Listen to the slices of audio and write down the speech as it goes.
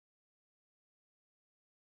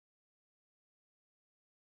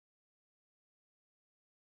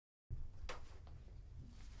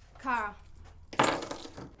Cara.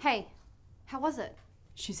 Hey, how was it?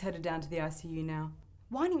 She's headed down to the ICU now.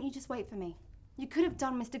 Why didn't you just wait for me? You could have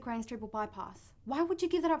done Mr. Crane's triple bypass. Why would you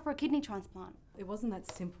give that up for a kidney transplant? It wasn't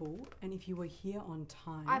that simple, and if you were here on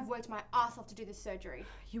time... I've worked my ass off to do this surgery.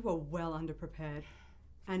 You were well underprepared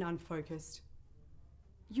and unfocused.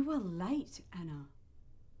 You were late, Anna.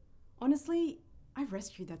 Honestly, I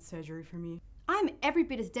rescued that surgery from you. I'm every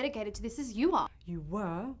bit as dedicated to this as you are. You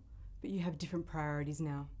were, but you have different priorities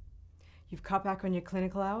now. You've cut back on your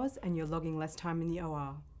clinical hours and you're logging less time in the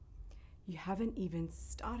OR. You haven't even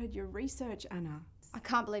started your research, Anna. I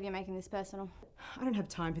can't believe you're making this personal. I don't have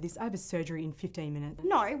time for this. I have a surgery in 15 minutes.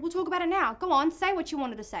 No, we'll talk about it now. Go on, say what you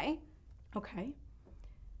wanted to say. Okay.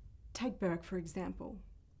 Take Burke, for example.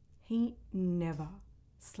 He never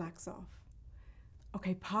slacks off.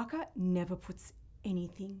 Okay, Parker never puts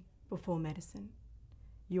anything before medicine.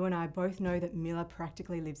 You and I both know that Miller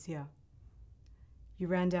practically lives here. You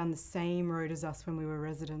ran down the same road as us when we were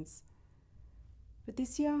residents. But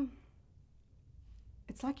this year,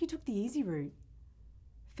 it's like you took the easy route.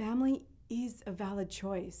 Family is a valid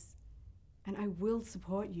choice, and I will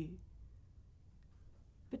support you.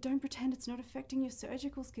 But don't pretend it's not affecting your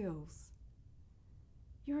surgical skills.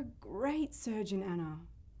 You're a great surgeon, Anna.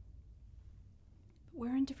 But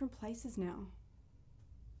we're in different places now.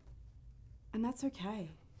 And that's okay.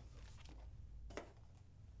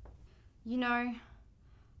 You know,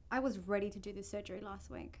 I was ready to do this surgery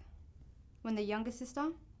last week when the younger sister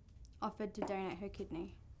offered to donate her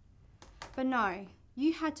kidney. But no,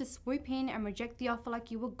 you had to swoop in and reject the offer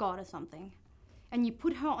like you were God or something. And you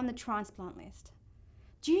put her on the transplant list.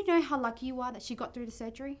 Do you know how lucky you are that she got through the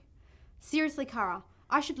surgery? Seriously, Cara,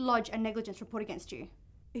 I should lodge a negligence report against you.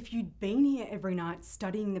 If you'd been here every night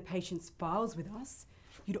studying the patient's files with us,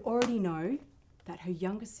 you'd already know that her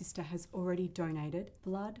younger sister has already donated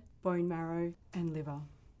blood, bone marrow, and liver.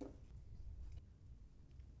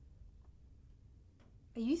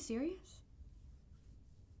 Are you serious?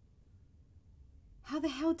 How the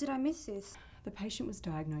hell did I miss this? The patient was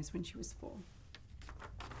diagnosed when she was 4.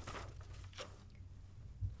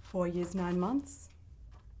 4 years, 9 months.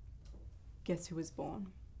 Guess who was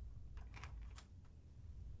born?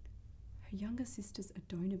 Her younger sister's a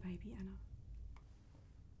donor baby, Anna.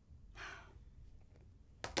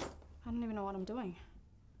 I don't even know what I'm doing.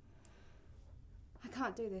 I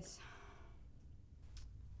can't do this.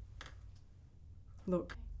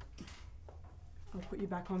 Look, I'll put you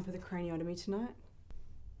back on for the craniotomy tonight.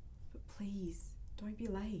 But please, don't be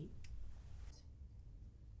late.